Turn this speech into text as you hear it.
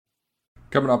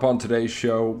Coming up on today's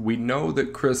show, we know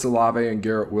that Chris Olave and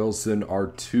Garrett Wilson are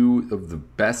two of the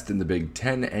best in the Big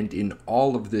Ten and in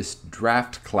all of this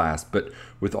draft class, but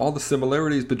with all the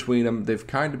similarities between them, they've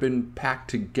kind of been packed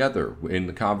together in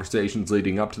the conversations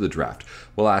leading up to the draft.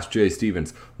 We'll ask Jay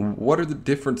Stevens, what are the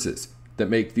differences that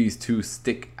make these two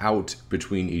stick out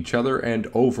between each other and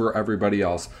over everybody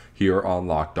else here on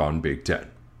Locked On Big Ten?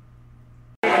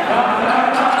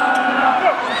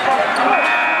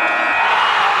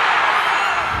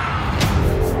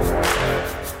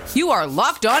 You are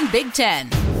Locked On Big Ten,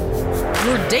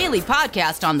 your daily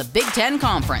podcast on the Big Ten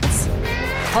Conference.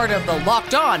 Part of the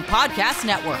Locked On Podcast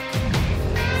Network.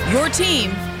 Your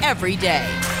team every day.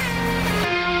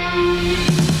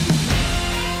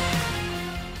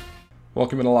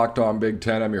 Welcome to Locked On Big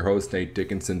Ten. I'm your host, Nate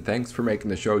Dickinson. Thanks for making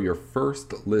the show your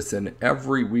first listen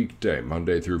every weekday,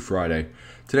 Monday through Friday.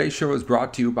 Today's show is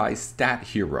brought to you by Stat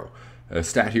Hero.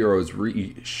 Stat Hero is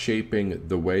reshaping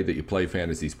the way that you play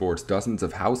fantasy sports. Dozens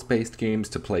of house-based games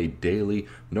to play daily.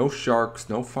 No sharks,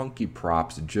 no funky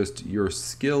props, just your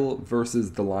skill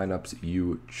versus the lineups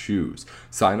you choose.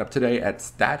 Sign up today at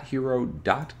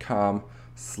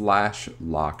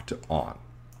stathero.com/lockedon.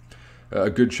 A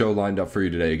good show lined up for you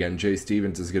today. Again, Jay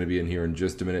Stevens is going to be in here in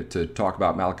just a minute to talk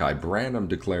about Malaki Branham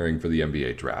declaring for the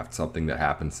NBA draft, something that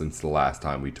happened since the last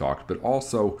time we talked. But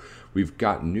also, we've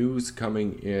got news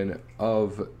coming in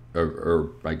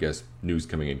news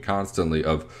coming in constantly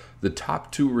of the top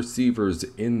two receivers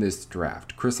in this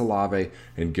draft, Chris Olave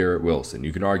and Garrett Wilson.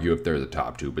 You can argue if they're the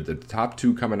top two, but the top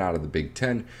two coming out of the Big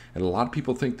Ten, and a lot of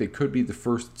people think they could be the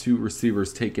first two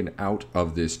receivers taken out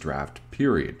of this draft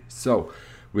period. So,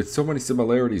 with so many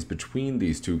similarities between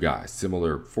these two guys,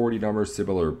 similar 40 numbers,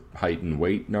 similar height and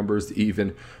weight numbers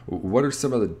even, what are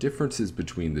some of the differences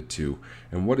between the two,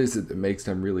 and what is it that makes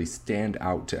them really stand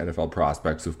out to NFL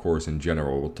prospects, of course, in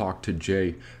general? We'll talk to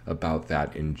Jay about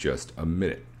that in just a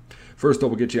minute. First,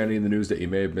 we'll get you any of the news that you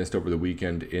may have missed over the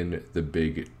weekend in the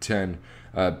Big Ten.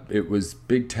 It was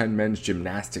Big Ten Men's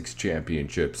Gymnastics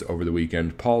Championships over the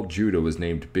weekend. Paul Judah was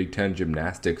named Big Ten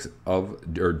Gymnast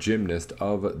of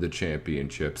the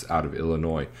Championships out of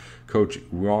Illinois. Coach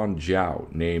Ron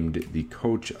Zhao named the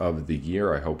Coach of the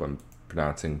Year. I hope I'm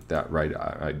pronouncing that right.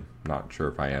 I'm not sure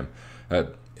if I am.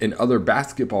 In other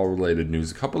basketball-related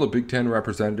news, a couple of Big Ten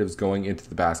representatives going into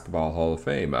the Basketball Hall of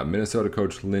Fame. Minnesota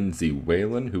coach Lindsey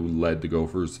Whalen, who led the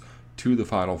Gophers to the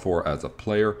Final Four as a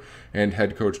player, and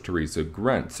head coach Teresa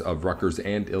Grentz of Rutgers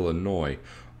and Illinois,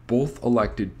 both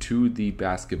elected to the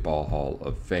Basketball Hall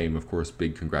of Fame. Of course,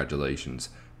 big congratulations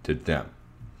to them.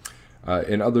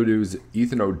 In other news,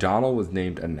 Ethan O'Donnell was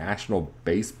named a National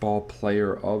Baseball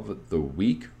Player of the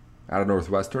Week out of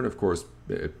Northwestern. Of course,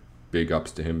 big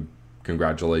ups to him.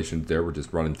 Congratulations there. We're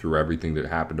just running through everything that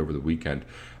happened over the weekend.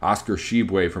 Oscar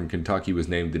Tshiebwe from Kentucky was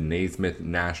named the Naismith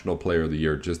National Player of the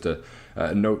Year. Just a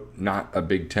note, not a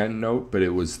Big Ten note, but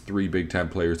it was 3 Big Ten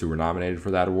players who were nominated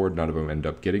for that award. None of them ended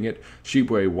up getting it.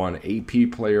 Tshiebwe won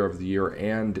AP Player of the Year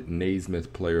and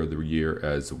Naismith Player of the Year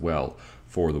as well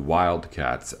for the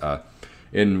Wildcats.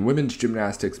 In women's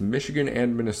gymnastics, Michigan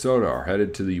and Minnesota are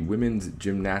headed to the Women's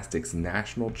Gymnastics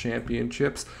National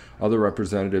Championships. Other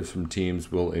representatives from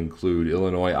teams will include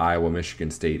Illinois, Iowa,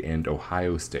 Michigan State, and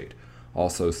Ohio State,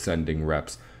 also sending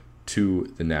reps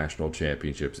to the national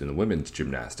championships in the women's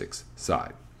gymnastics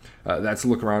side. That's a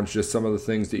look around just some of the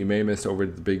things that you may miss over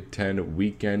the Big Ten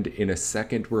weekend. In a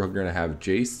second, we're going to have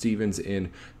Jay Stevens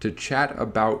in to chat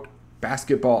about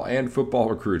basketball and football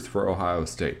recruits for Ohio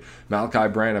State.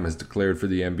 Malaki Branham has declared for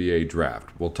the NBA draft.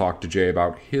 We'll talk to Jay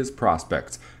about his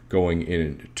prospects going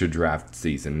into draft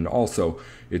season. And also,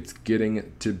 it's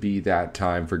getting to be that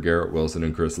time for Garrett Wilson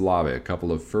and Chris Olave, a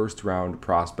couple of first-round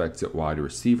prospects at wide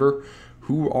receiver.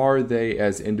 Who are they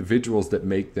as individuals that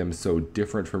make them so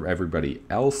different from everybody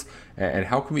else? And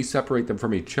how can we separate them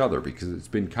from each other? Because it's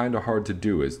been kind of hard to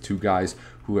do as two guys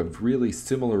who have really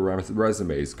similar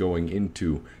resumes going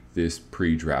into this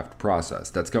pre-draft process.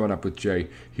 That's coming up with Jay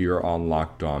here on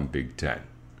Locked On Big Ten.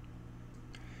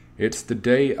 It's the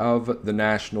day of the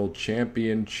national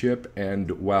championship,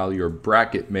 and while your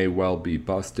bracket may well be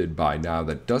busted by now,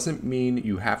 that doesn't mean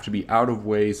you have to be out of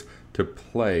ways to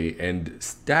play, and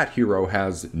Stat Hero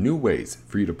has new ways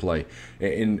for you to play.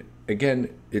 And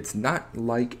again, it's not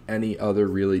like any other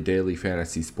really daily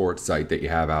fantasy sports site that you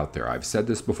have out there. I've said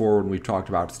this before when we've talked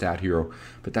about Stat Hero,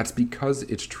 but that's because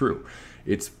it's true.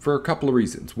 It's for a couple of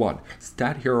reasons. One,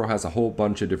 Stat Hero has a whole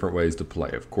bunch of different ways to play.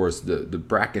 Of course, the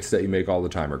brackets that you make all the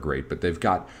time are great, but they've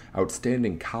got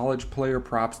outstanding college player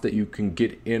props that you can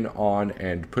get in on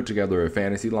and put together a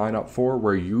fantasy lineup for,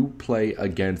 where you play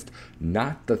against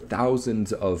not the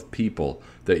thousands of people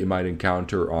that you might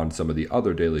encounter on some of the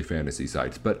other daily fantasy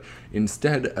sites, but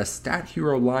instead a Stat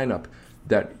Hero lineup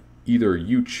that either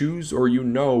you choose or you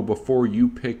know before you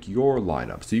pick your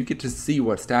lineup. So you get to see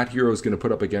what Stat Hero is going to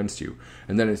put up against you.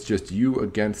 And then it's just you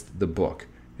against the book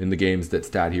in the games that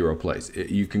Stat Hero plays.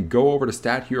 You can go over to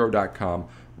stathero.com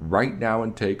right now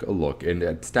and take a look. And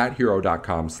at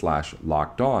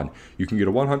stathero.com/lockedon, you can get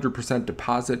a 100%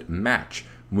 deposit match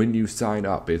when you sign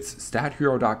up. It's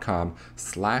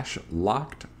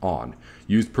stathero.com/lockedon.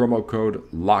 Use promo code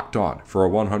LOCKEDON for a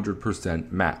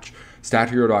 100% match.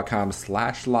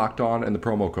 stathero.com/lockedon and the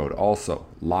promo code also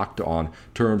locked on.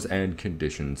 Terms and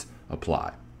conditions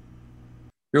apply.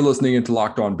 You're listening into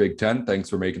Locked On Big Ten. Thanks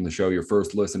for making the show your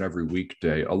first listen every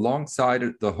weekday. Alongside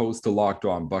the host of Locked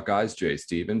On Buckeyes, Jay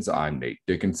Stevens, I'm Nate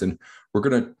Dickinson. We're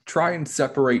going to try and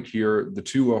separate here the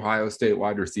two Ohio State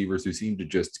wide receivers who seem to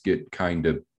just get kind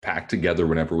of packed together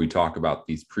whenever we talk about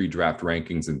these pre-draft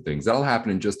rankings and things. That'll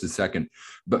happen in just a second.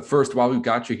 But first, while we've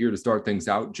got you here to start things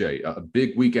out, Jay, a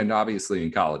big weekend, obviously,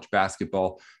 in college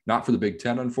basketball. Not for the Big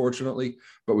Ten, unfortunately,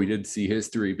 but we did see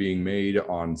history being made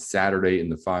on Saturday in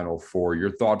the Final Four.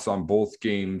 Your thoughts on both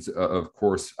games? Of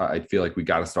course, I feel like we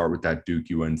got to start with that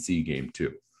Duke-UNC game,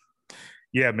 too.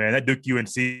 Yeah, man, that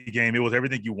Duke-UNC game, it was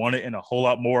everything you wanted and a whole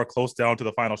lot more, close down to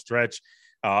the final stretch.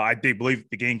 I did believe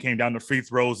the game came down to free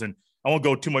throws, and I won't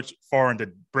go too much far into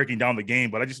breaking down the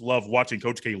game, but I just love watching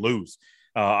Coach K lose.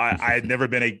 I had never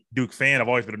been a Duke fan. I've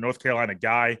always been a North Carolina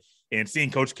guy, and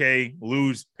seeing Coach K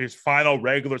lose his final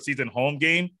regular season home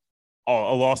game, a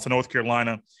loss to North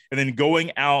Carolina, and then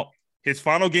going out his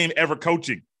final game ever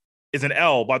coaching is an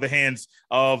L by the hands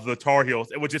of the Tar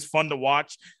Heels. It was just fun to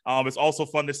watch. It's also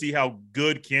fun to see how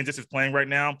good Kansas is playing right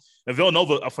now. And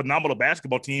Villanova, a phenomenal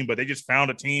basketball team, but they just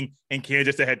found a team in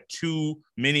Kansas that had too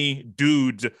many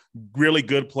dudes, really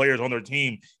good players on their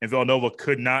team, and Villanova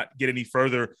could not get any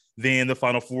further than the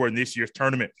Final Four in this year's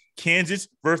tournament. Kansas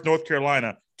versus North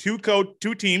Carolina, two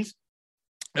teams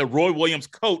that Roy Williams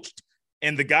coached,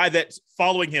 and the guy that's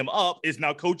following him up is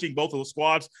now coaching both of the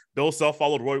squads. Bill Self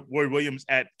followed Roy Williams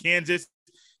at Kansas.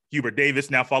 Hubert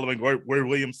Davis now following Roy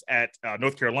Williams at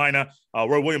North Carolina.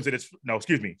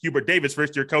 Hubert Davis,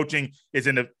 first year coaching, is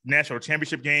in the national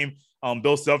championship game.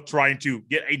 Bill Self trying to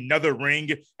get another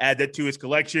ring, add that to his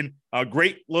collection.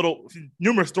 Great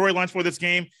numerous storylines for this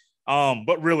game.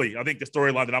 But really, I think the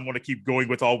storyline that I'm going to keep going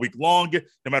with all week long,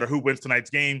 no matter who wins tonight's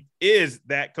game, is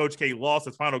that Coach K lost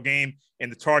his final game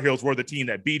and the Tar Heels were the team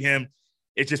that beat him.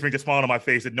 It just brings a smile on my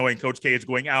face that knowing Coach K is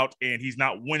going out and he's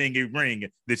not winning a ring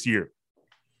this year.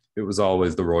 It was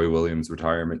always the Roy Williams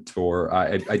retirement tour.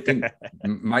 I think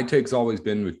my take's always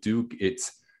been with Duke.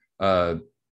 It's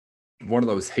one of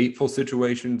those hateful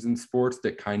situations in sports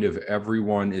that kind of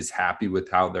everyone is happy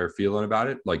with how they're feeling about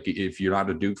it. Like if you're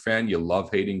not a Duke fan, you love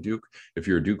hating Duke. If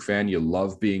you're a Duke fan, you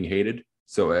love being hated.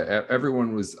 So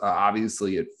everyone was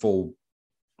obviously at full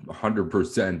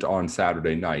 100% on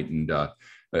Saturday night. And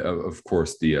of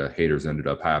course, the haters ended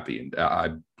up happy. And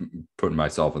I'm putting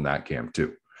myself in that camp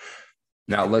too.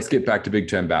 Now, let's get back to Big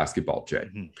Ten basketball, Jay.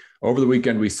 Mm-hmm. Over the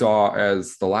weekend, we saw,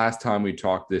 as the last time we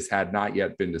talked, this had not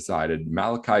yet been decided.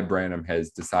 Malachi Branham has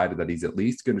decided that he's at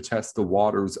least going to test the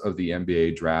waters of the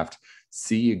NBA draft,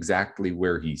 see exactly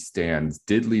where he stands.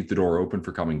 Did leave the door open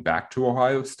for coming back to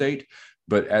Ohio State,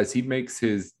 but as he makes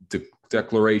his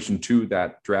declaration to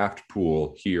that draft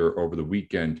pool here over the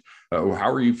weekend, how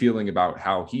are you feeling about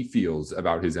how he feels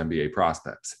about his NBA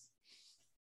prospects?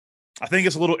 I think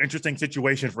it's a little interesting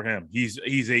situation for him. He's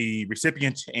a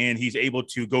recipient and he's able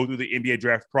to go through the NBA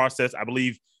draft process. I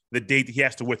believe the date that he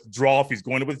has to withdraw, if he's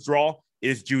going to withdraw,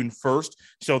 is June 1st.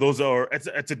 So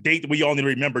it's a date that we all need to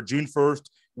remember. June 1st.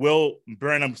 Will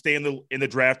Branham stay in the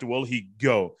draft, or will he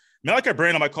go? Malachi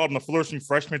Branham, I called him a flourishing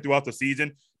freshman throughout the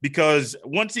season because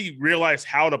once he realized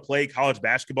how to play college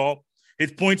basketball,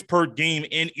 his points per game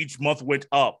in each month went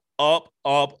up. I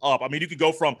mean, you could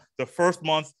go from the first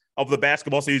month of the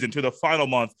basketball season to the final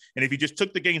month. And if you just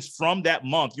took the games from that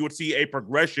month, you would see a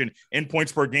progression in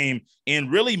points per game and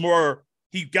really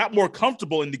he got more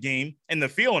comfortable in the game and the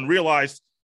feel and realized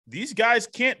these guys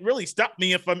can't really stop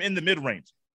me if I'm in the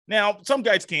mid-range. Now, some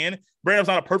guys can. Branham's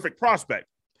not a perfect prospect,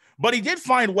 but he did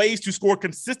find ways to score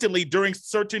consistently during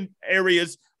certain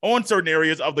areas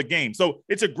of the game. So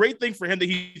it's a great thing for him that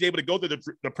he's able to go through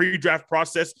the pre-draft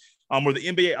process. where the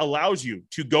NBA allows you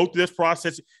to go through this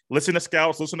process, listen to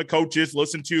scouts, listen to coaches,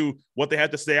 listen to what they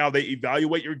have to say, how they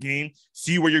evaluate your game,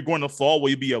 see where you're going to fall. Will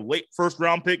you be a late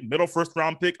first-round pick, middle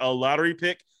first-round pick, a lottery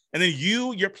pick? And then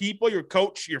you, your people, your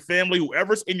coach, your family,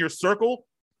 whoever's in your circle,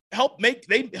 help you make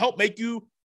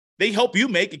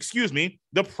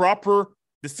the proper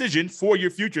decision for your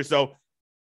future. So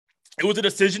it was a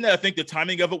decision that I think the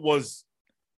timing of it was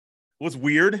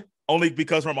weird, only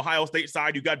because from Ohio State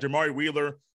side, you got Jamari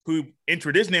Wheeler, who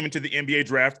entered his name into the NBA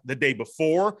draft the day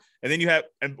before. And then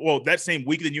that same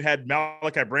week, then you had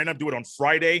Malachi Branham do it on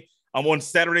Friday. On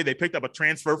Saturday, they picked up a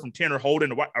transfer from Tanner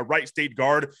Holden, a right state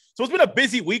guard. So it's been a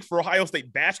busy week for Ohio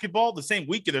State basketball. The same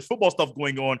weekend, there's football stuff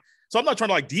going on. So I'm not trying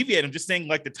to deviate. I'm just saying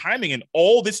the timing and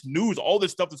all this news, all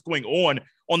this stuff that's going on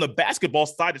the basketball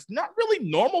side, it's not really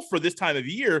normal for this time of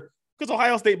year, because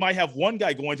Ohio State might have one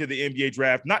guy going to the NBA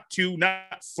draft, not two,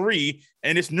 not three.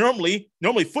 And it's normally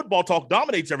football talk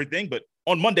dominates everything. But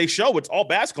on Monday's show, it's all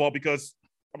basketball because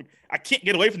I can't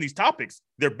get away from these topics.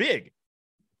 They're big.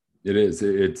 It is.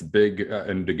 It's big.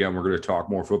 And again, we're going to talk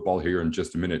more football here in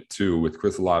just a minute, too, with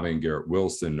Chris Olave and Garrett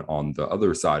Wilson on the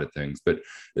other side of things. But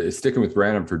sticking with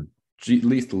Branham for at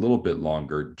least a little bit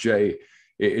longer, Jay,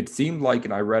 it seemed like,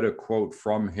 and I read a quote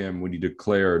from him when he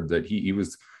declared that he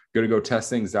was going to go test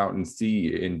things out and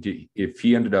see. And if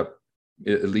he ended up,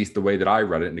 at least the way that I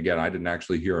read it, and again, I didn't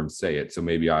actually hear him say it, so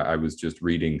maybe I was just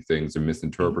reading things and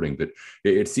misinterpreting, but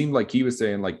it seemed like he was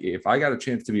saying, if I got a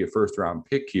chance to be a first-round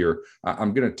pick here,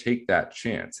 I'm going to take that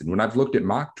chance. And when I've looked at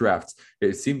mock drafts,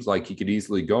 it seems like he could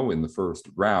easily go in the first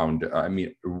round. I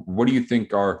mean, what do you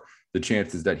think are the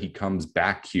chances that he comes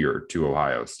back here to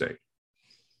Ohio State?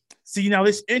 See, now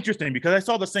it's interesting because I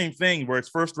saw the same thing where it's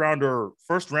first round,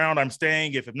 I'm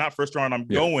staying. If not first round, I'm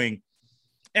going.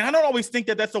 And I don't always think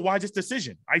that that's the wisest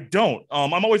decision. I don't.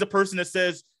 I'm always a person that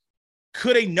says,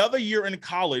 could another year in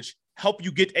college help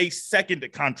you get a second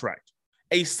contract,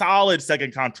 a solid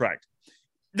second contract?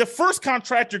 The first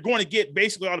contract you're going to get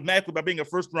basically automatically by being a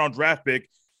first-round draft pick.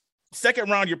 Second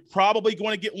round, you're probably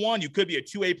going to get one. You could be a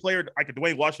two-way player like a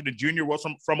Dwayne Washington Jr. was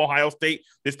from Ohio State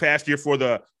this past year for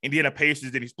the Indiana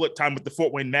Pacers, and he split time with the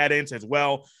Fort Wayne Mad Ants as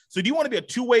well. So do you want to be a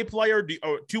two-way player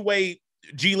or two-way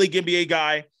G League NBA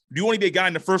guy? Do you want to be a guy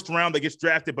in the first round that gets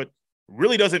drafted but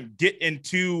really doesn't get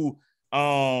into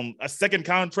a second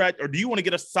contract? Or do you want to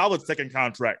get a solid second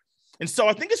contract? And so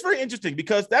I think it's very interesting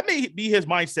because that may be his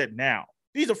mindset now.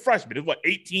 He's a freshman. He's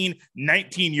 18,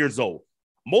 19 years old.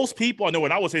 Most people, I know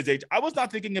when I was his age, I was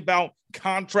not thinking about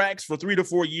contracts for 3 to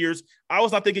 4 years. I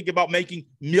was not thinking about making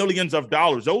millions of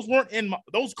dollars. Those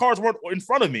cards weren't in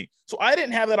front of me. So I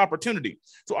didn't have that opportunity.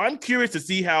 So I'm curious to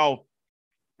see how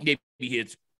maybe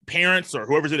his parents or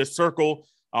whoever's in his circle,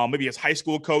 maybe his high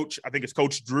school coach. I think it's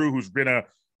Coach Drew, who's been a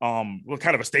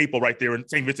kind of a staple right there in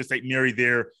St. Vincent St. Mary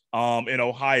there in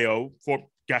Ohio,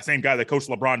 same guy that coached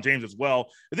LeBron James as well.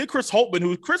 And then Chris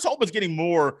Holtman's getting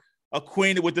more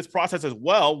acquainted with this process as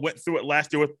well. Went through it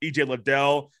last year with E.J.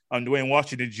 Liddell, Dwayne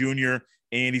Washington Jr.,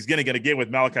 and he's going to get again with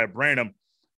Malachi Branham.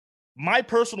 My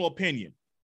personal opinion,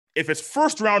 if it's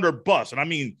first round or bust, and I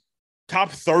mean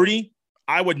top 30,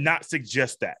 I would not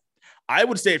suggest that. I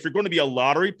would say if you're going to be a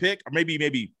lottery pick, or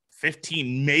maybe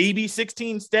 15, maybe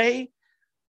 16, stay.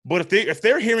 But if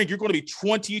they're hearing you're going to be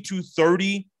 20 to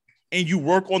 30 and you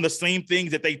work on the same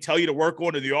things that they tell you to work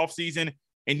on in the offseason,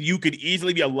 and you could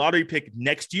easily be a lottery pick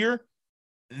next year,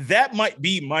 that might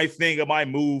be my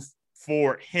move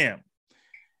for him.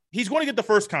 He's going to get the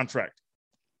first contract.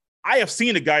 I have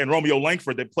seen a guy in Romeo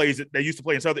Langford that used to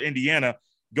play in Southern Indiana,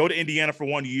 go to Indiana for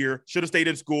 1 year, should have stayed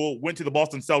in school, went to the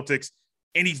Boston Celtics,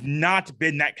 and he's not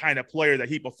been that kind of player that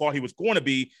people thought he was going to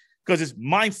be because his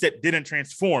mindset didn't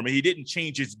transform and he didn't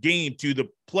change his game to the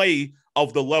play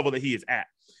of the level that he is at.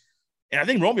 And I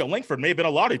think Romeo Langford may have been a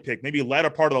lottery pick, maybe a latter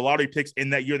part of the lottery picks in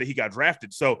that year that he got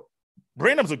drafted. So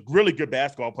Branham's a really good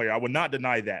basketball player. I would not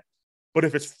deny that. But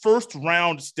if it's first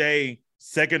round stay,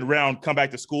 second round come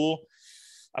back to school,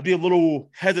 I'd be a little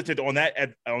hesitant on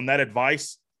that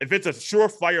advice. If it's a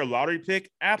surefire lottery pick,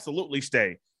 absolutely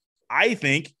stay. I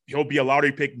think he'll be a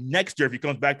lottery pick next year if he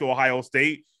comes back to Ohio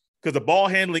State because the ball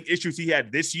handling issues he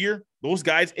had this year, those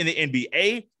guys in the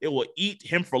NBA, it will eat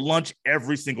him for lunch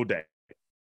every single day.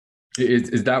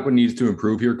 Is that what needs to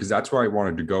improve here? Because that's where I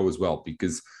wanted to go as well.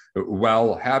 Because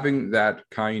while having that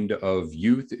kind of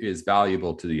youth is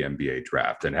valuable to the NBA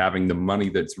draft and having the money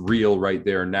that's real right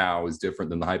there now is different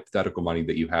than the hypothetical money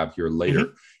that you have here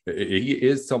later. Mm-hmm. He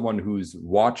is someone who's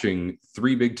watching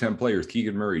 3 Big Ten players,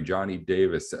 Keegan Murray, Johnny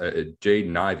Davis,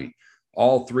 Jaden Ivey,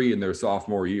 all three in their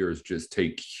sophomore years just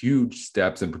take huge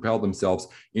steps and propel themselves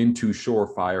into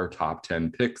surefire top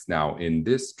 10 picks now in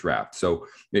this draft. So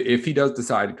if he does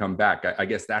decide to come back, I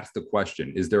guess that's the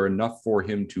question. Is there enough for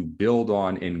him to build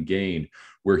on and gain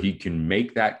where he can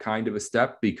make that kind of a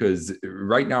step? Because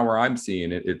right now where I'm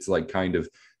seeing it, it's like kind of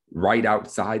right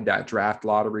outside that draft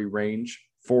lottery range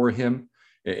for him.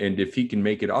 And if he can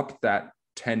make it up that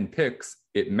 10 picks,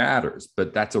 it matters.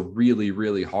 But that's a really,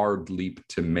 really hard leap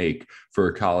to make for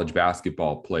a college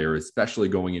basketball player, especially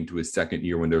going into his second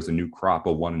year when there's a new crop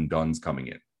of one and dones coming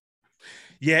in.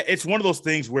 Yeah, it's one of those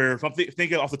things where if I'm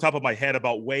thinking off the top of my head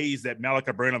about ways that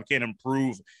Malachi Branham can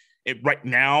improve it right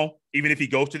now, even if he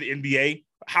goes to the NBA,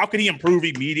 how can he improve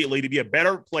immediately to be a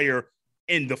better player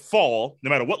in the fall, no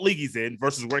matter what league he's in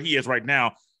versus where he is right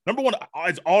now? Number one,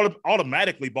 it's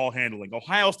automatically ball handling.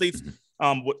 Ohio State's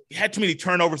had too many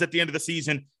turnovers at the end of the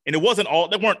season, and they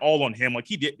weren't all on him. Like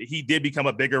he did become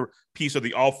a bigger piece of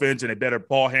the offense and a better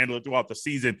ball handler throughout the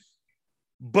season.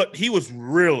 But he was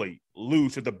really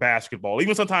loose at the basketball,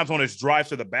 even sometimes on his drives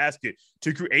to the basket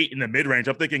to create in the mid-range.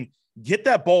 I'm thinking, get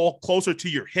that ball closer to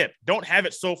your hip. Don't have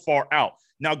it so far out.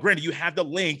 Now, granted, you have the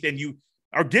length and you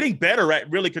are getting better at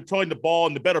really controlling the ball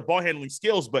and the better ball handling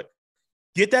skills, but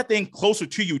get that thing closer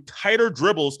to you, tighter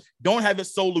dribbles. Don't have it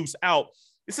so loose out.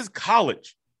 This is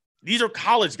college. These are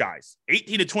college guys,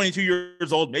 18 to 22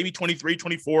 years old, maybe 23,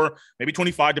 24, maybe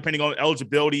 25, depending on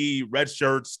eligibility, red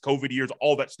shirts, COVID years,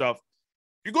 all that stuff.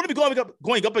 You're going to be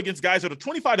going up against guys that are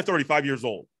 25 to 35 years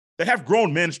old, that have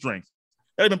grown men strength,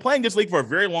 that have been playing this league for a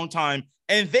very long time,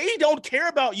 and they don't care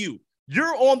about you.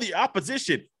 You're on the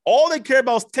opposition. All they care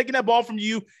about is taking that ball from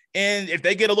you, and if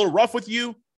they get a little rough with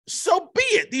you, so be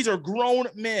it. These are grown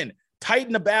men.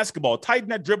 Tighten the basketball. Tighten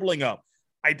that dribbling up.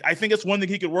 I think it's one thing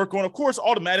he could work on. Of course,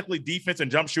 automatically defense and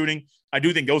jump shooting. I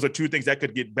do think those are two things that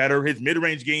could get better. His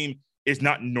mid-range game is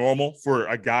not normal for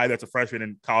a guy that's a freshman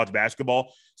in college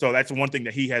basketball. So that's one thing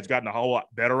that he has gotten a whole lot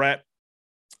better at.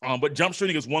 But jump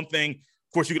shooting is one thing.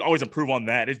 Of course, you could always improve on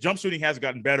that. His jump shooting has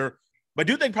gotten better. But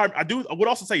I would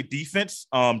also say defense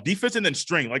and then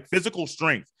strength, like physical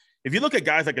strength. If you look at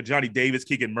guys like a Johnny Davis,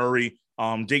 Keegan Murray,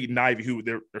 Jaden Ivey, who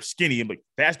they're skinny and like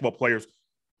basketball players,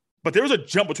 but there was a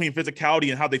jump between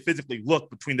physicality and how they physically look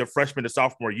between their freshman and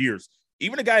sophomore years.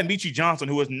 Even a guy in Michi Johnson,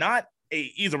 who is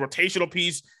he's a rotational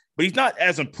piece, but he's not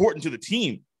as important to the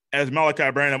team as Malachi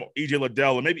Branham, EJ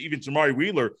Liddell, and maybe even Jamari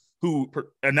Wheeler, who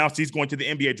announced he's going to the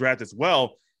NBA draft as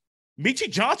well. Michi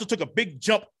Johnson took a big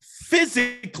jump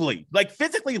physically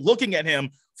looking at him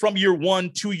from year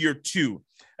one to year two.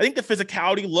 I think the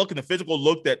physicality look and the physical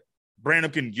look that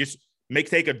Branham can just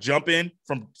take a jump in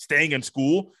from staying in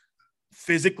school,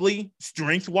 physically,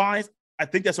 strength-wise, I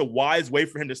think that's a wise way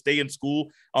for him to stay in school.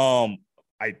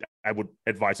 I would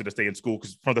advise him to stay in school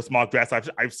because from the mock drafts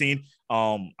I've seen,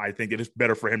 I think it is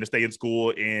better for him to stay in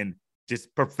school and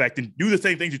just perfect and do the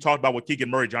same things you talked about with Keegan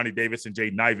Murray, Johnny Davis, and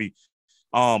Jaden Ivey.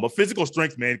 But physical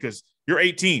strength, man, because you're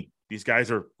 18. These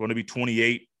guys are going to be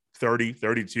 28, 30,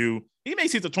 32. He may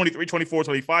see the 23, 24,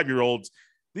 25-year-olds.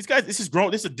 These guys, this is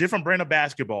a different brand of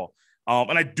basketball.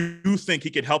 And I do think he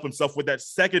can help himself with that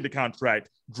second contract,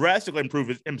 drastically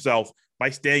improve himself by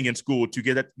staying in school to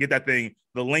get that thing,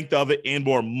 the length of it, and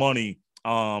more money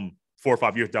 4 or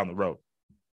 5 years down the road.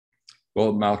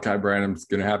 Well, Malachi Branham's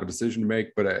going to have a decision to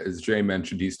make, but as Jay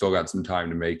mentioned, he's still got some time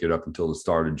to make it up until the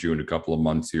start of June, a couple of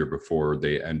months here before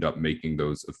they end up making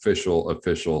those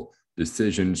official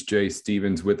decisions. Jay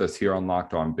Stevens with us here on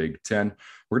Locked On Big Ten.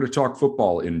 We're going to talk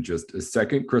football in just a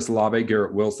second. Chris Olave,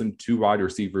 Garrett Wilson, two wide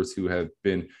receivers who have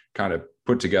been kind of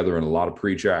put together in a lot of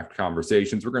pre-draft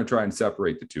conversations. We're going to try and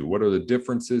separate the two. What are the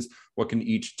differences? What can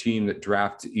each team that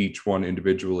drafts each one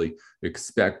individually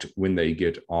expect when they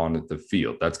get on the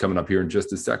field? That's coming up here in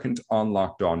just a second on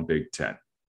Locked On Big Ten.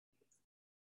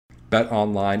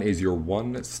 BetOnline is your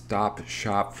one-stop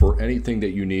shop for anything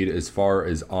that you need as far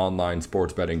as online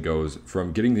sports betting goes.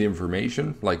 From getting the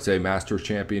information, like say Masters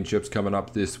Championships coming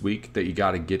up this week that you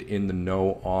got to get in the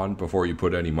know on before you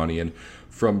put any money in,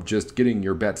 from just getting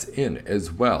your bets in as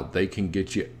well. They can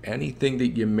get you anything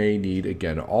that you may need,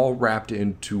 again, all wrapped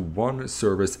into one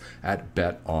service at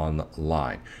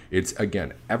BetOnline. It's,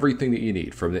 again, everything that you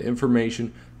need, from the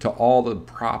information to all the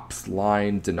props,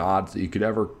 lines, and odds that you could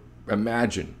ever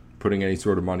imagine putting any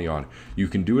sort of money on. You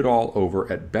can do it all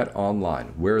over at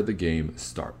BetOnline, where the game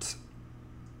starts.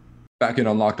 Back in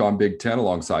on Locked On Big Ten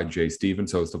alongside Jay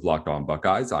Stevens, host of Locked On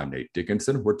Buckeyes. I'm Nate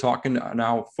Dickinson. We're talking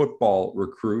now football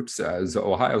recruits, as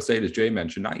Ohio State, as Jay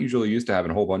mentioned, not usually used to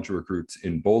having a whole bunch of recruits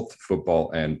in both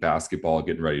football and basketball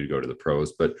getting ready to go to the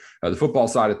pros. But the football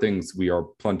side of things, we are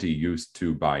plenty used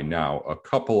to by now. A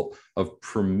couple of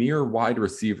premier wide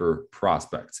receiver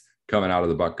prospects coming out of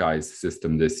the Buckeyes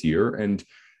system this year. And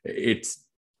it's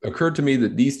occurred to me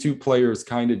that these two players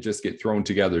kind of just get thrown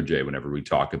together, Jay, whenever we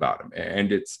talk about them.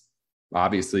 And it's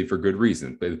obviously for good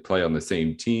reason. They play on the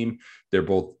same team. They're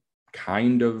both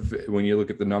kind of, when you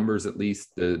look at the numbers, at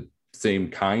least the same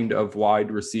kind of wide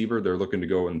receiver. They're looking to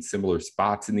go in similar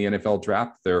spots in the NFL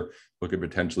draft. They're looking to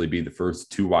potentially be the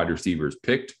first two wide receivers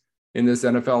picked in this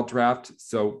NFL draft.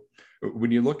 So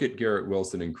when you look at Garrett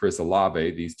Wilson and Chris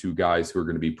Olave, these two guys who are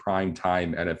going to be prime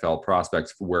time NFL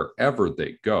prospects for wherever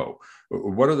they go,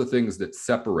 what are the things that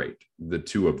separate the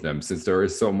two of them, since there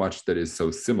is so much that is so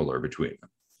similar between them?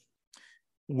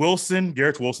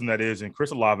 Garrett Wilson, that is, and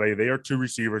Chris Olave, they are two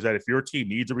receivers that if your team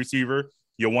needs a receiver,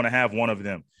 you'll want to have one of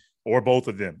them or both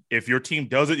of them. If your team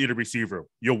doesn't need a receiver,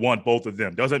 you'll want both of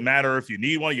them. Doesn't matter if you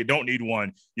need one or you don't need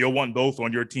one, you'll want both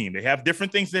on your team. They have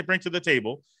different things they bring to the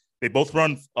table. They both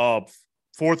run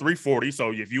 4.340.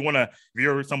 So if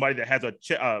you're somebody that has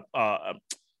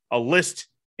a list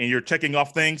and you're checking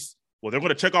off things, well, they're going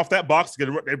to check off that box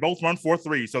because they both run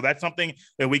 4.3. So that's something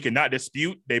that we cannot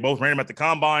dispute. They both ran them at the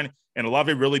combine, and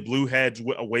Olave really blew heads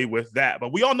away with that.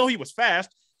 But we all know he was fast.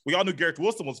 We all knew Garrett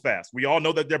Wilson was fast. We all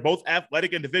know that they're both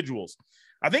athletic individuals.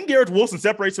 I think Garrett Wilson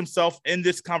separates himself in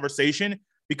this conversation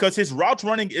because his route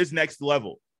running is next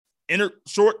level.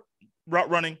 Short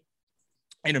route running,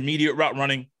 intermediate route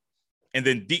running, and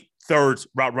then deep thirds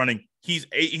route running. He's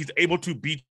able to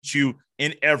beat you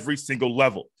in every single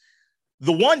level.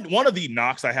 The one of the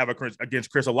knocks I have against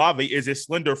Chris Olave is his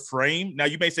slender frame. Now,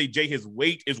 you may say, Jay, his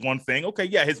weight is one thing. Okay,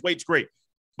 yeah, his weight's great,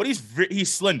 but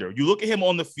he's slender. You look at him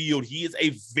on the field, he is a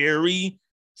very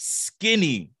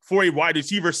skinny, for a wide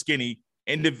receiver, skinny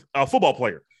and football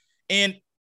player. And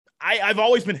I've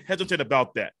always been hesitant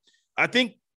about that. I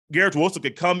think Garrett Wilson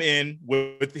could come in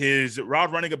with his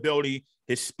route running ability,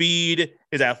 his speed,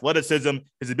 his athleticism,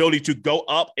 his ability to go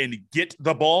up and get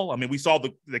the ball. I mean, we saw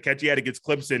the catch he had against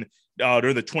Clemson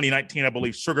during the 2019, I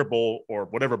believe, Sugar Bowl or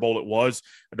whatever bowl it was.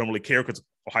 I don't really care because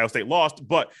Ohio State lost,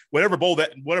 but whatever bowl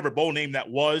name that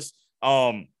was,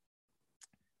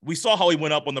 we saw how he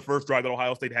went up on the first drive that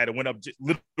Ohio State had. It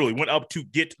literally went up to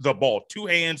get the ball. Two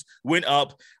hands, went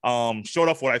up, showed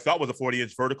off what I thought was a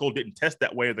 40-inch vertical. Didn't test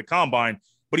that way at the combine,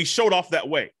 but he showed off that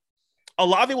way.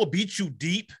 Olave will beat you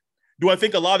deep. Do I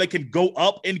think Olave can go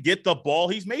up and get the ball?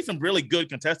 He's made some really good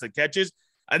contested catches.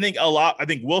 I think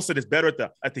Wilson is better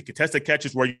at the contested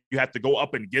catches where you have to go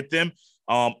up and get them.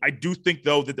 I do think,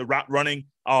 though, that the route running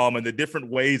and the different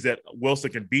ways that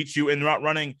Wilson can beat you in route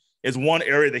running is one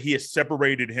area that he has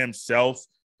separated himself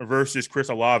versus Chris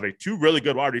Olave. Two really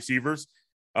good wide receivers.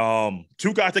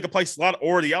 Two guys that can play slot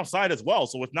or the outside as well.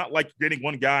 So it's not like you're getting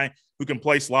one guy who can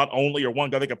play slot only or one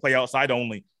guy that can play outside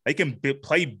only. They can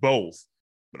play both.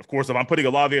 But, of course, if I'm putting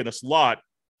Olave in the slot,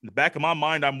 in the back of my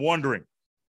mind, I'm wondering,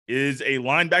 is a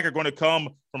linebacker going to come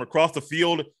from across the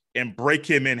field and break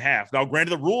him in half? Now,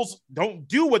 granted, the rules don't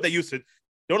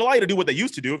allow you to do what they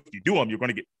used to do. If you do them, you're going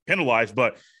to get penalized.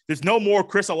 But there's no more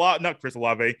Chad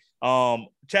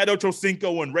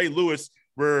Ochocinco and Ray Lewis,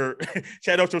 where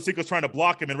Chad Ochocinco's trying to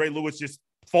block him and Ray Lewis just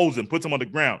folds him, puts him on the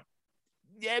ground.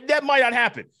 Yeah, that might not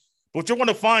happen. What you're going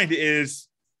to find is,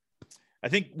 I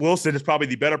think Wilson is probably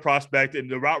the better prospect, and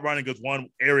the route running is one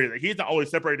area that he's not only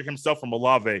separated himself from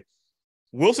Olave.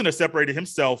 Wilson has separated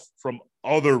himself from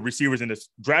other receivers in this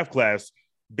draft class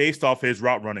based off his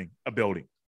route running ability.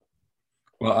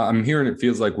 Well, I'm hearing it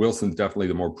feels like Wilson's definitely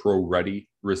the more pro-ready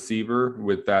receiver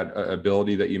with that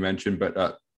ability that you mentioned.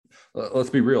 But let's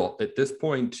be real. At this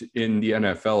point in the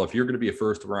NFL, if you're going to be a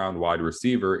first-round wide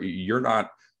receiver, you're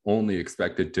not only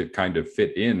expected to kind of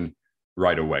fit in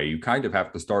right away. You kind of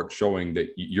have to start showing that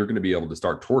you're going to be able to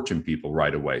start torching people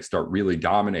right away, start really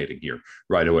dominating here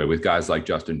right away with guys like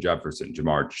Justin Jefferson,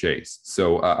 Jamar Chase.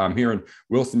 So I'm hearing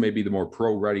Wilson may be the more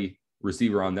pro-ready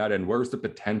receiver on that end. Where's the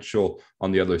potential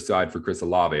on the other side for Chris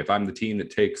Olave? If I'm the team that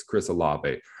takes Chris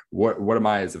Olave, what am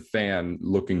I as a fan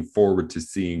looking forward to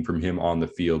seeing from him on the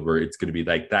field where it's going to be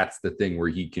like, that's the thing where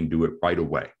he can do it right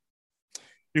away?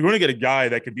 You're going to get a guy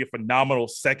that could be a phenomenal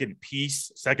second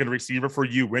receiver for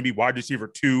you, maybe wide receiver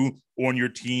 2 on your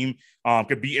team.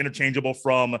 Could be interchangeable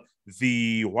from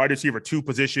the wide receiver 2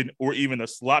 position or even the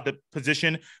slot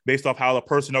position based off how the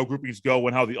personnel groupings go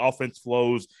and how the offense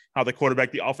flows, how the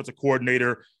quarterback, the offensive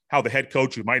coordinator, how the head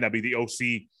coach, who might not be the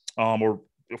OC, or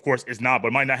of course is not,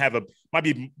 but might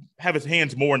have his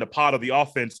hands more in the pot of the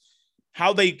offense,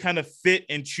 how they kind of fit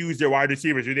and choose their wide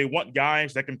receivers. Do they want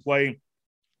guys that can play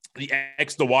the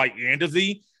X, the Y, and the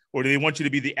Z, or do they want you to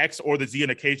be the X or the Z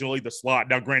and occasionally the slot?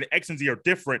 Now, granted, X and Z are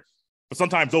different, but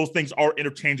sometimes those things are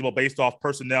interchangeable based off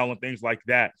personnel and things like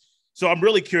that. So I'm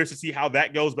really curious to see how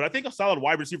that goes. But I think a solid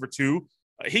wide receiver 2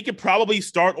 He could probably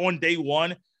start on day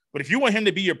one, but if you want him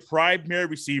to be your primary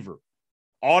receiver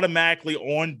automatically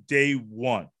on day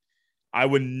one, I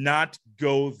would not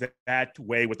go that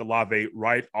way with Olave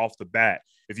right off the bat.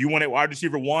 If you want a wide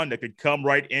receiver one that could come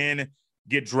right in,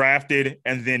 get drafted,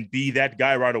 and then be that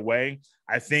guy right away,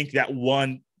 I think that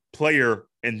one player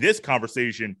in this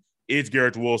conversation is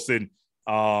Garrett Wilson,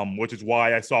 which is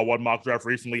why I saw one mock draft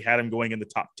recently had him going in the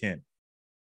top 10.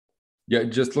 Yeah,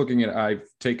 just looking at, I've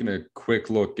taken a quick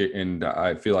look and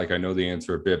I feel like I know the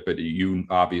answer a bit, but you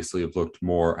obviously have looked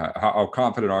more. How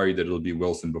confident are you that it'll be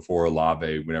Wilson before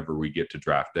Olave whenever we get to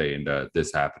draft day and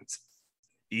this happens?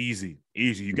 Easy.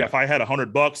 You got, if I had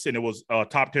 $100 and it was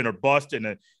top 10 or bust,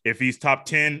 and if he's top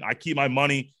 10, I keep my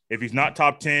money. If he's not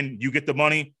top 10, you get the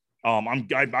money.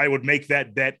 I would make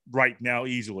that bet right now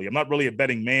easily. I'm not really a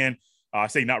betting man. I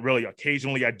say not really.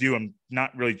 Occasionally I do. I'm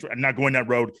not going that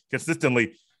road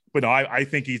consistently. But no, I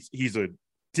think he's a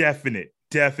definite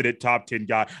top 10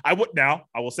 guy. I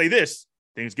will say this.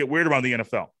 Things get weird around the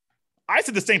NFL. I would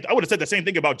have said the same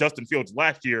thing about Justin Fields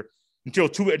last year until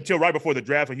right before the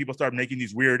draft when people started making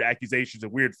these weird accusations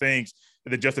and weird things.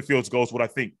 And then Justin Fields goes what I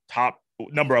think top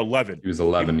number 11. He was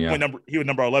 11, yeah. He was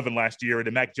number 11 last year, and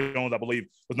then Mac Jones, I believe,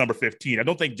 was number 15. I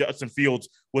don't think Justin Fields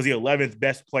was the 11th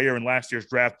best player in last year's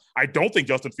draft. I don't think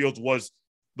Justin Fields was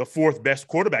the 4th best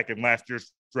quarterback in last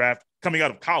year's draft coming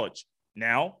out of college.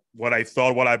 Now, what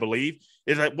I believe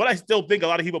is that what I still think a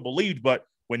lot of people believed, but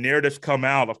when narratives come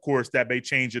out, of course, that may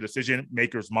change the decision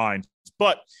maker's mind.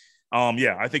 But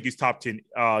I think he's top 10.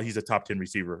 He's a top 10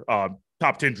 receiver,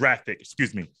 top 10 draft pick,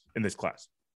 in this class.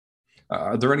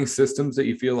 Are there any systems that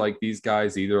you feel like these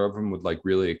guys, either of them, would like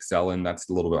really excel in? That's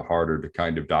a little bit harder to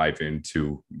kind of dive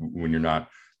into when you're not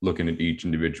looking at each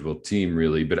individual team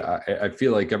really. But I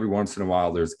feel like every once in a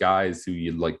while, there's guys who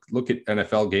you like look at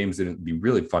NFL games and it'd be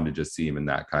really fun to just see them in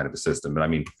that kind of a system. But I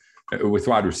mean, with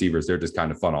wide receivers, they're just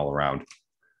kind of fun all around.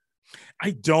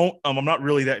 I'm not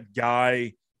really that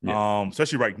guy. Yeah.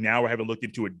 Especially right now, I haven't looked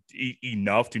into it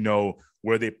enough to know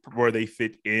where they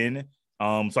fit in.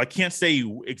 So I can't say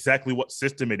exactly what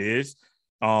system it is.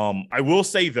 I will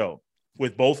say though,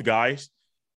 with both guys,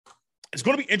 it's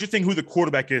going to be interesting who the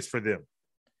quarterback is for them.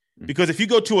 Because if you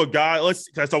go to a guy,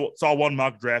 I saw one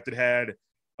mock draft that had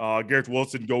Garrett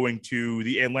Wilson going to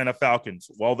the Atlanta Falcons.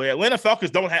 Well, the Atlanta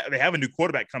Falcons they have a new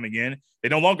quarterback coming in. They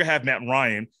no longer have Matt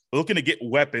Ryan. They're looking to get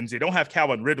weapons. They don't have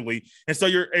Calvin Ridley, and so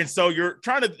you're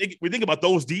trying to think about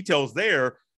those details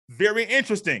there. Very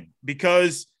interesting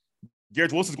because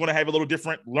Garrett Wilson is going to have a little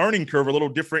different learning curve, a little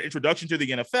different introduction to the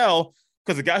NFL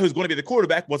because the guy who's going to be the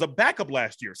quarterback was a backup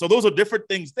last year. So those are different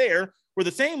things there. Where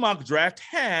the same mock draft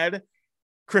had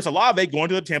Chris Olave going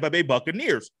to the Tampa Bay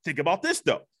Buccaneers. Think about this,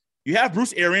 though. You have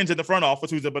Bruce Arians in the front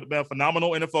office, who's been a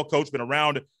phenomenal NFL coach, been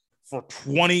around for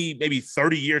 20, maybe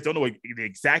 30 years. Don't know the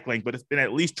exact length, but it's been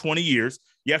at least 20 years.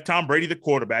 You have Tom Brady, the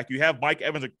quarterback. You have Mike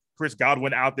Evans and Chris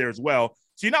Godwin out there as well.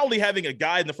 So you're not only having a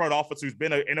guy in the front office who's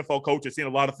been an NFL coach and seen a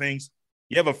lot of things.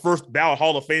 You have a first ballot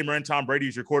Hall of Famer in Tom Brady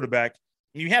as your quarterback.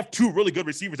 And you have 2 really good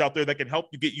receivers out there that can help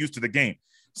you get used to the game.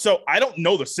 So I don't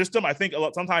know the system. I think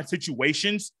sometimes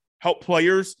situations help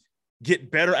players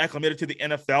get better acclimated to the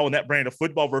NFL and that brand of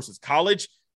football versus college.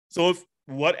 So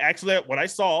what I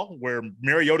saw where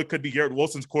Mariota could be Garrett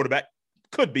Wilson's quarterback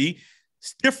could be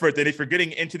different than if you're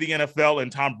getting into the NFL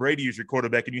and Tom Brady is your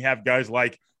quarterback and you have guys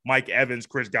like Mike Evans,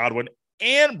 Chris Godwin,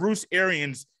 and Bruce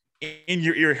Arians in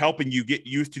your ear helping you get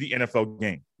used to the NFL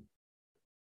game.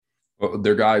 Well,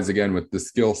 they're guys, again, with the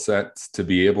skill sets to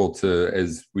be able to,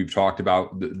 as we've talked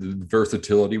about, the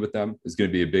versatility with them is going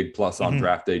to be a big plus on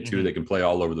draft day, too. They can play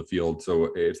all over the field. So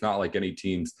it's not like any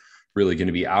team's really going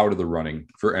to be out of the running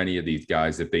for any of these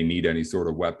guys if they need any sort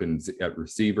of weapons at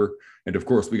receiver. And, of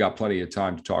course, we got plenty of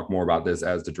time to talk more about this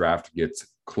as the draft gets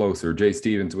closer. Jay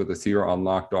Stevens with us here on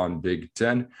Locked On Big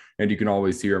Ten. And you can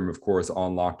always hear him, of course,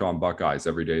 on Locked On Buckeyes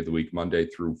every day of the week, Monday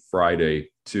through Friday,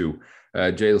 too.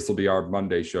 Jay, this will be our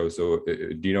Monday show. So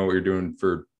do you know what you're doing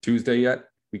for Tuesday yet?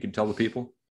 We can tell the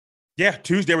people. Yeah,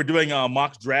 Tuesday we're doing a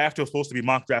mock draft. It was supposed to be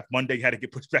mock draft Monday. Had to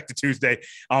get pushed back to Tuesday.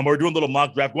 We're doing a little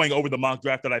mock draft, going over the mock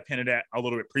draft that I pinned at a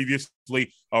little bit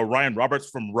previously. Ryan Roberts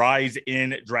from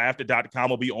RiseInDraft.com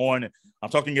will be on. I'm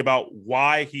talking about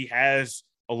why he has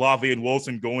Olave and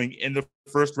Wilson going in the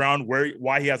first round,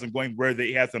 why he has them going where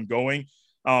he has them going.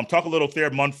 Talk a little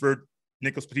Thayer Munford,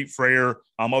 Nicholas Petit-Frere,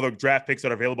 other draft picks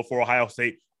that are available for Ohio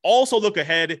State. Also look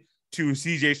ahead to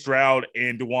C.J. Stroud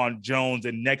and DeJuan Jones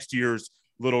in next year's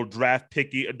little draft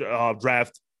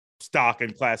stock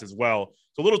and class as well.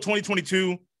 So a little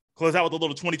 2022, close out with a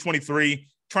little 2023,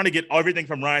 trying to get everything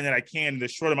from Ryan that I can in the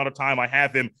short amount of time I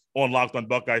have him on Locked On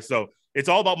Buckeyes. So it's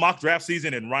all about mock draft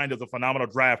season, and Ryan does a phenomenal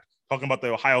draft talking about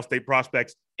the Ohio State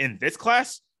prospects in this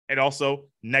class and also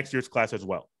next year's class as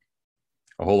well.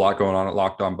 A whole lot going on at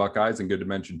Locked On Buckeyes, and good to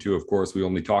mention too, of course, we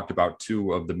only talked about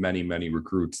 2 of the many, many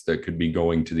recruits that could be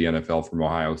going to the NFL from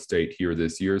Ohio State here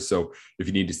this year. So if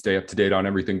you need to stay up to date on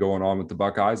everything going on with the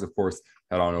Buckeyes, of course,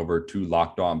 head on over to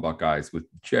Locked On Buckeyes with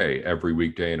Jay every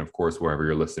weekday. And of course, wherever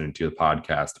you're listening to the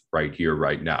podcast right here,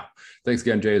 right now. Thanks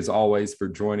again, Jay, as always, for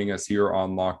joining us here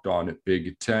on Locked On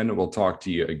Big Ten. We'll talk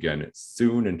to you again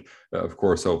soon. And of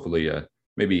course, hopefully,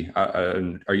 maybe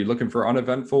are you looking for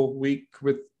uneventful week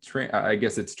with I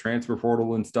guess it's transfer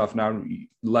portal and stuff now?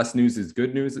 Less news is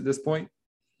good news at this point.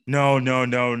 No.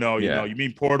 Yeah. You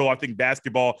mean portal? I think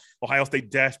basketball, Ohio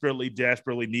State desperately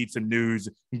needs some news,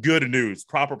 good news,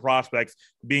 proper prospects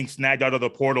being snagged out of the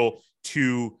portal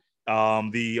to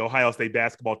the Ohio State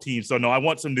basketball team. So no, I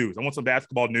want some news. I want some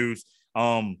basketball news.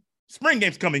 Spring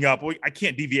game's coming up. I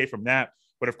can't deviate from that.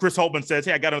 But if Chris Holtmann says,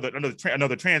 "Hey, I got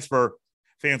another transfer,"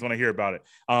 fans want to hear about it.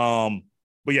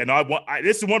 But yeah, no,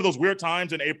 this is one of those weird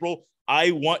times in April. I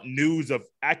want news of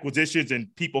acquisitions and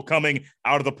people coming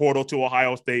out of the portal to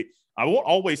Ohio State. I won't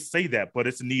always say that, but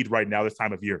it's a need right now this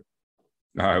time of year.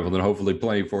 All right, well then hopefully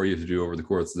plenty for you to do over the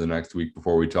course of the next week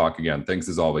before we talk again. Thanks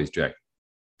as always, Jay.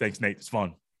 Thanks, Nate. It's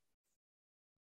fun.